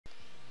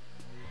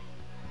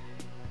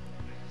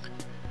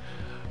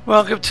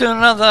Welcome to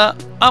another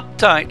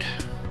update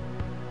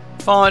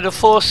via the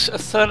Force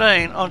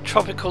 13 on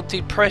Tropical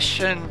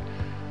Depression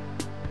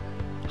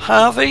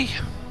Harvey.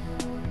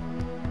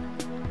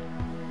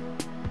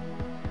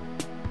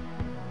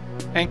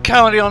 And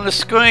currently on the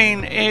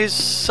screen is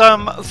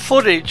some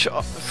footage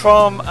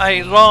from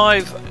a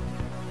live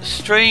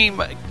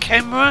stream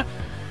camera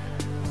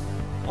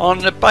on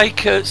the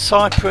Baker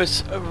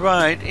Cypress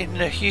Road in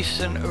the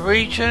Houston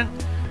region.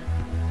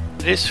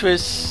 This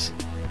was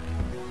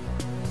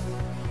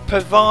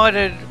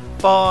provided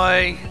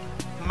by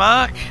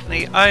Mark,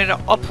 the owner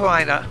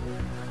operator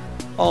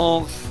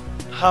of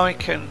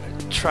Hurricane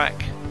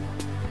Track,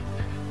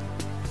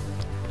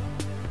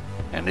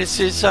 and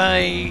this is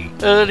a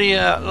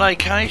earlier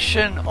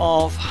location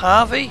of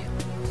Harvey.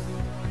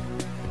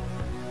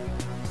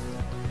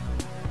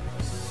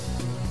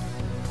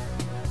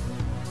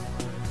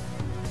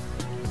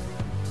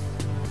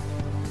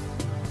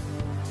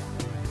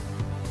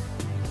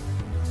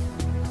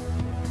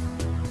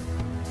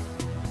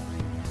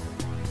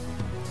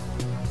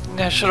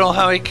 National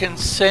Hurricane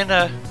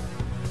Center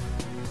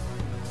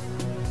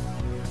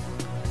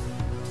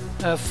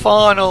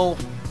final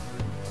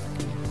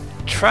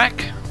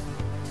track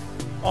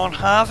on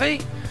Harvey,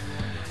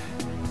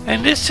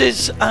 and this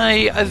is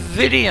a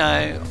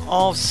video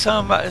of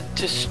some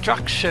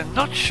destruction.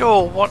 Not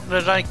sure what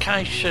the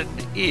location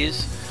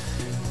is.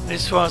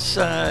 This was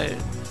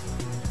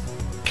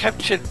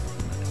captured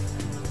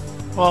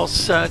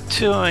whilst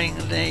touring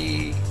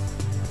the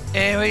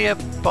area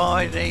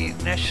by the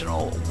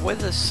National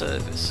Weather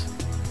Service.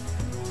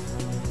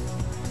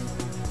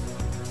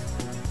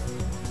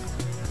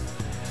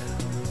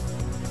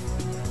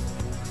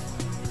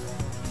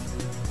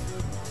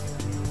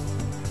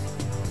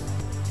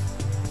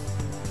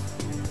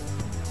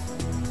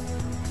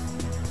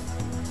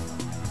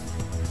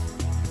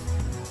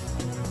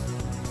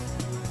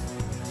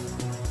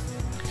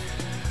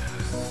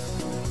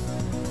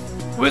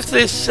 With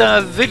this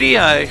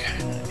video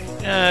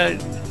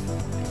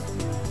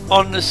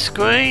on the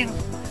screen,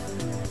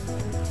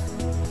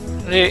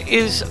 there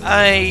is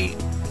a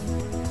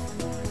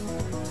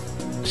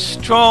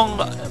strong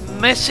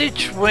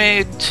message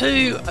where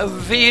two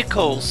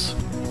vehicles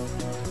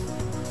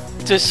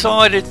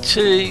decided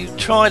to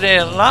try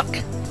their luck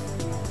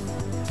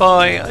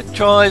by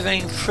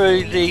driving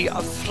through the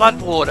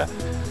floodwater,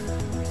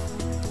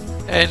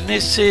 and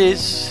this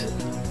is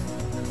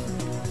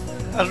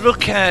a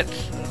look at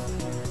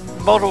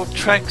model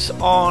tracks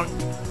on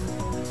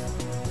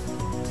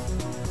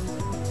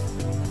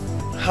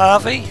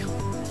Harvey,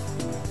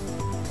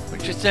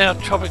 which is now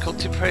Tropical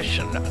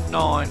Depression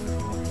 9.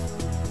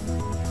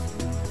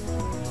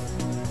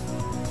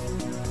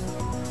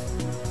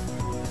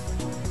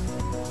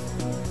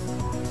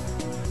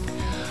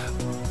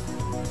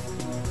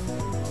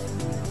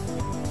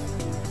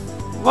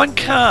 One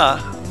car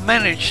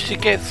managed to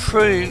get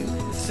through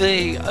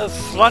the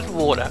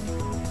floodwater,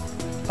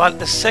 but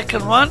the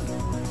second one,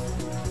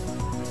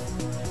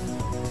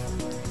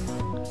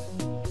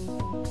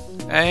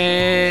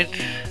 and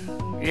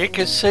you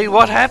can see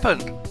what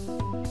happened.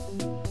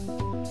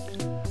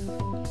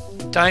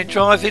 Don't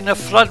drive in the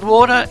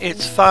floodwater,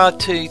 it's far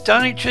too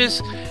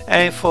dangerous,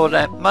 and for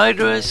that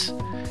motorist,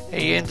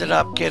 he ended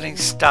up getting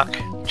stuck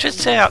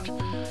just out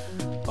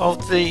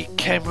of the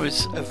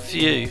camera's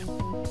view.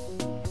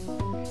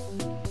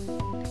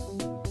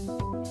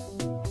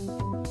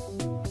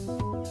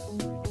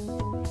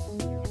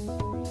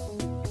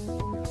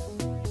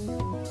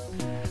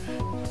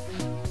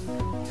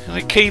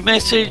 And the key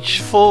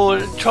message for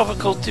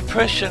Tropical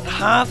Depression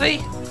Harvey,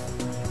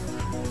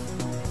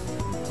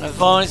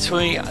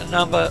 advisory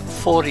number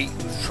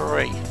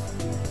 43.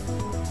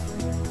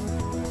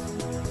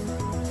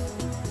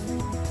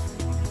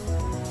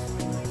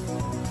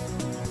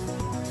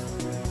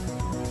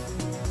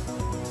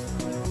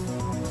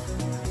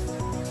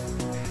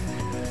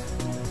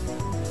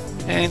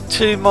 And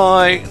to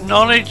my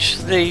knowledge,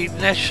 the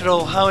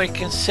National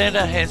Hurricane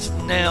Center has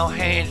now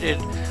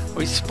handed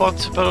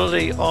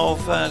responsibility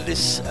of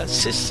this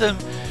system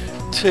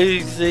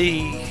to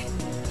the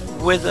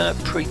Weather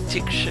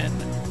Prediction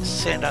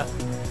Center.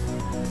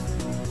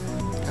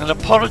 An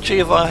apology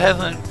if I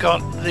haven't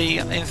got the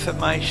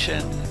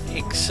information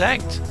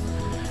exact.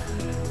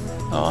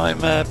 I'm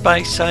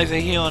based over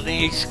here on the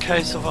east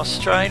coast of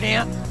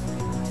Australia,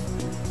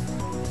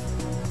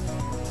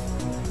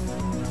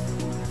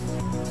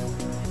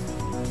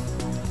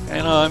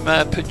 and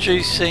I'm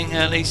producing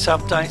these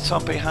updates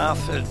on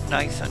behalf of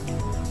Nathan.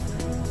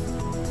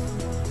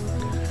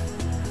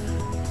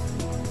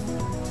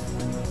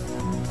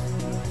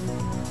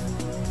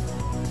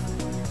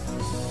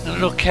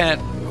 Look at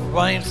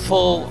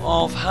rainfall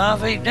of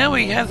Harvey. Now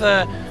we have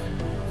an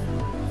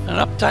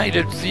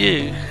updated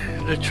view,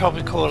 the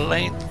Tropical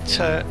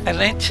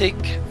Atlantic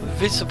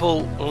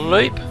Visible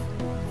Loop.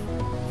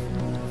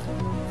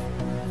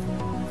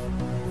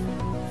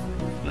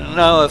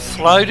 NOAA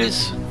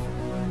floaters.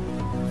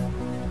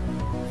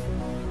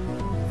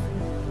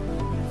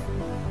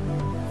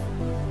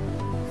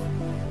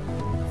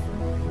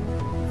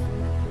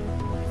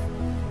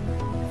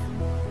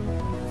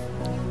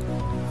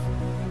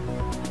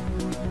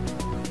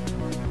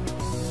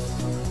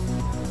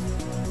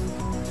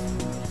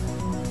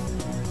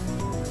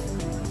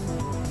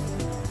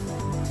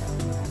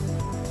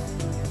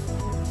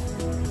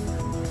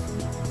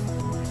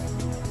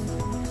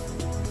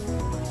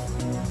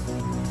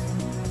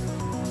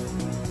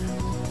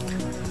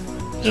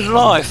 The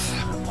life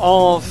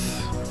of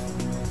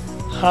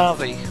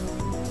Harvey.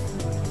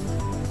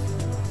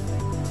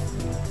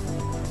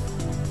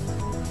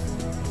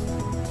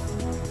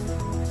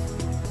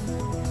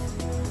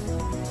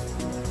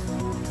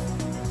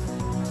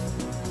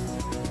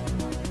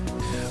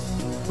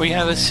 We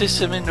have a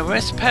system in the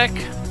West Pac,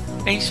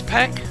 East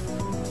Pac,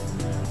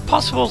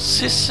 possible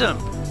system,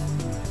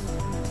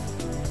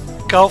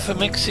 Gulf of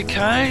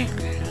Mexico,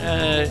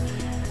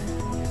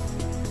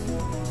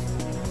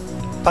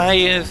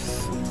 Bay of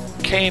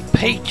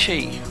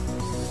Campeche.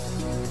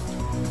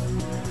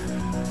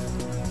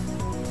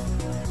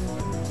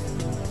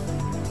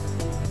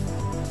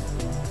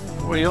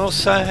 We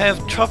also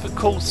have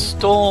Tropical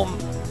Storm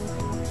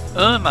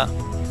Irma,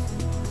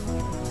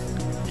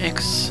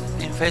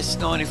 Invest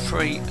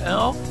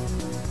 93L.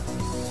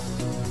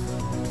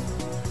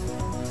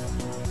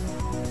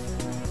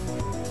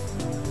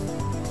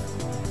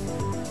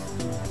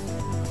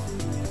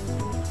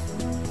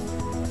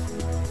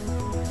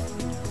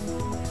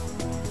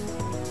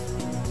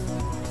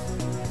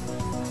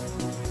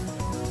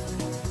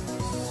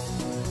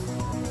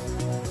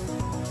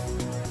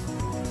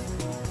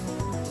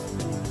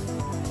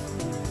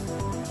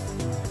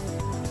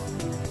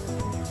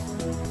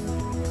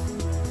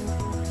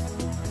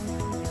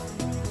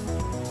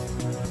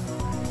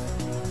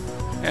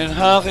 And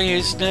Harvey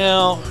is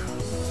now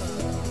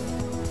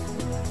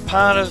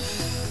part of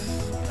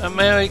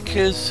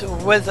America's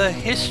weather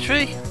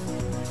history.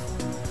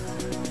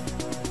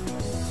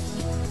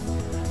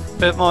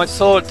 But my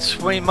thoughts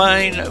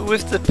remain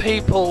with the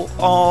people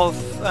of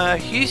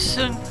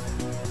Houston,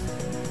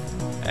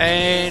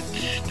 and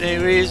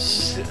there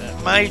is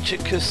major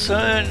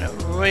concern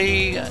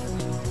re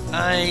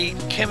a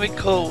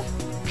chemical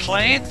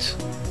plant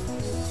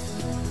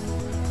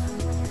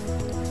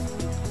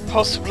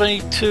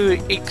possibly to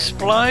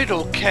explode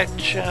or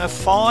catch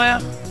fire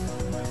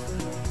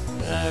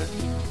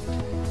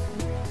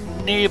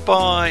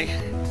nearby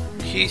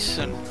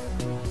Houston.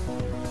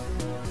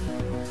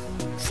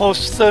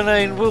 Force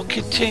 13 will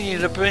continue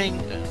to bring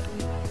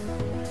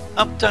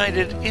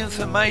updated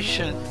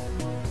information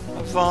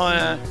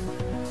via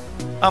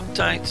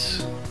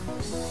updates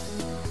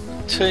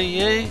to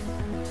you,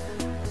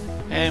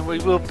 and we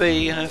will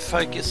be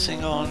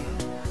focusing on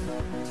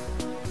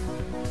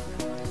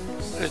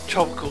the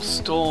Tropical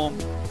Storm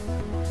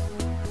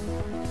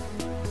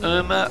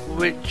Irma,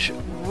 which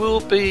will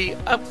be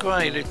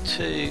upgraded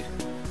to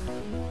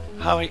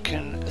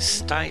hurricane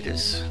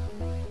status.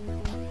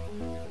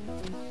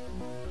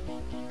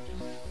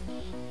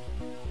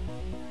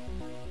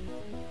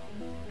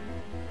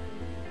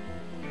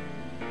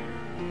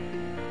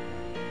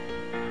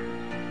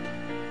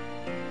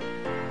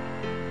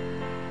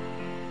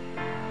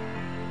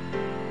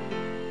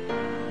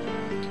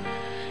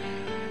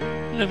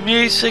 The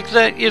music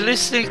that you're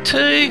listening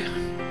to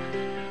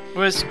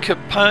was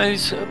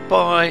composed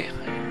by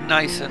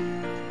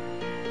Nathan.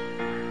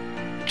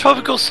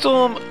 Tropical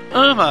Storm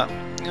Irma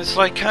is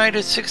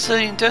located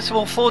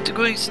 16.4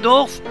 degrees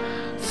north,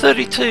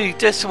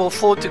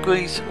 32.4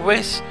 degrees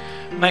west,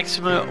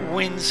 maximum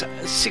winds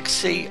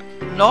 60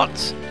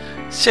 knots,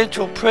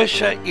 central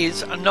pressure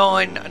is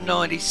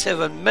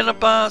 997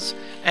 millibars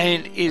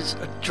and is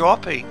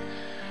dropping.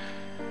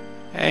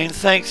 And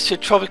thanks to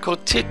Tropical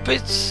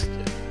Tidbits,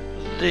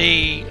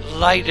 the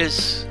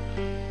latest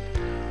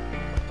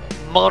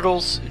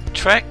models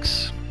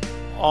tracks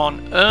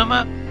on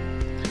Irma,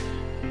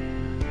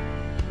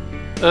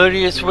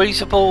 earliest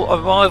reasonable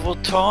arrival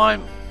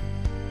time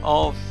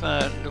of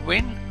the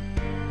wind.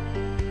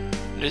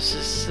 This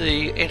is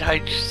the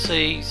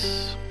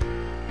NHC's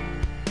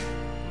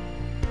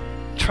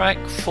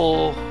track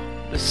for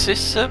the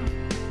system.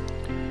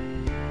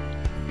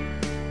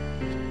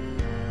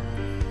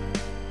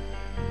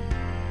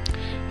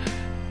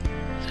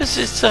 This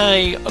is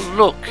a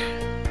look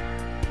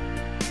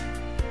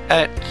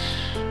at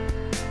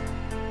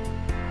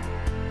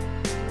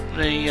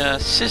the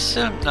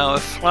system, NOAA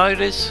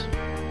floaters.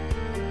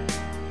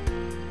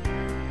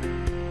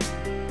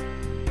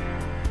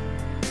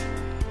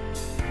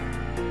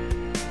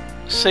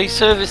 Sea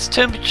surface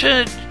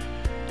temperature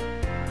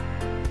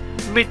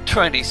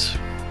mid-20s.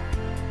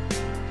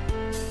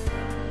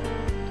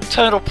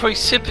 Total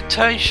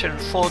precipitation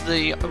for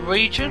the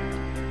region.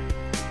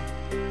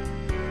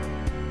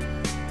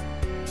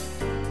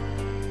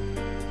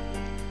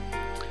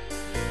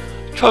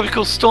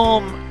 Tropical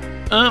Storm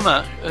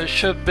Irma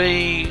should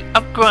be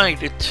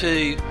upgraded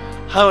to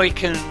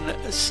hurricane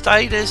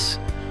status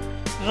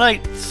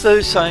late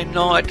Thursday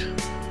night,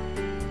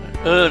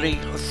 early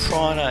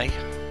Friday.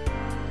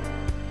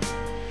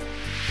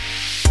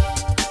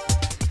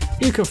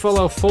 You can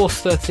follow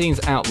Force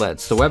 13's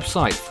outlets, the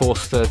website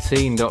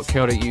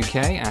force13.co.uk,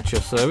 at your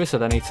service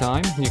at any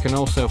time. You can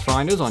also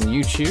find us on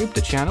YouTube,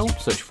 the channel,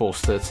 search Force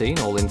 13,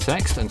 all in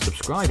text, and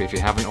subscribe if you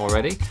haven't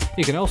already.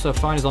 You can also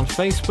find us on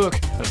Facebook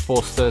at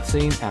Force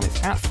 13, and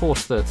it's at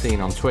Force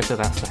 13 on Twitter,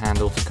 that's the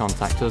handle to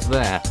contact us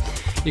there.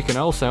 You can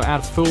also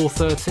add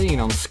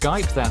Fool13 on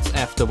Skype, that's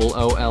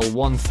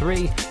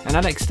FOOL13, and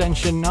add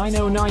extension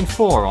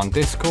 9094 on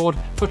Discord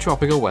for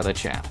tropical weather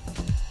chat.